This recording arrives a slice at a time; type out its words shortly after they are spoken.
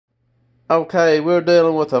Okay, we're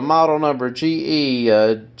dealing with a model number GE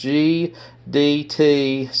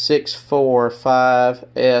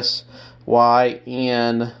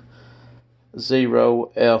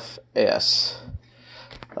GDT645SYN0FS.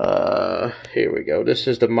 Here we go. This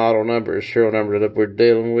is the model number, serial number that we're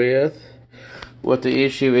dealing with. What the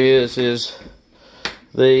issue is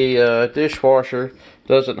the dishwasher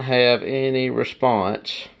doesn't have any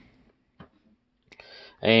response.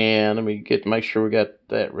 And let me make sure we got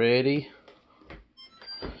that ready.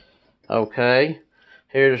 Okay,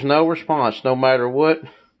 here's no response. No matter what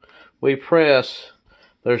we press,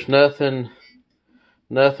 there's nothing.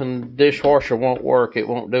 Dishwasher won't work. It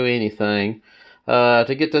won't do anything. To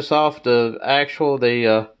get this off, the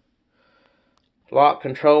lock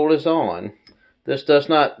control is on. This does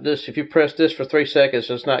not. If you press this for 3 seconds,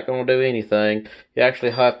 it's not going to do anything. You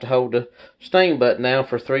actually have to hold the steam button down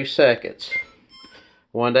for 3 seconds.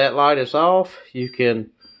 When that light is off, you can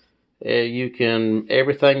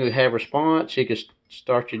everything you have response. You can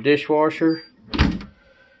start your dishwasher.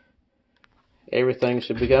 Everything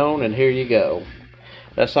should be gone, and here you go.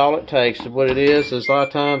 That's all it takes. What it is a lot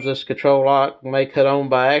of times this control lock may cut on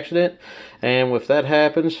by accident, and if that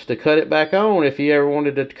happens, to cut it back on, if you ever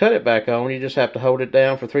wanted to cut it back on, you just have to hold it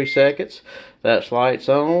down for 3 seconds. That's lights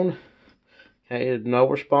on. Okay, no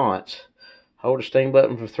response. Hold the steam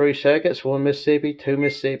button for 3 seconds. 1 Mississippi, 2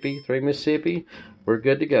 Mississippi, 3 Mississippi. We're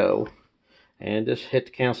good to go. And just hit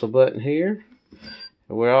the cancel button here.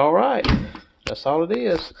 And we're all right. That's all it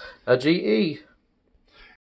is. A GE.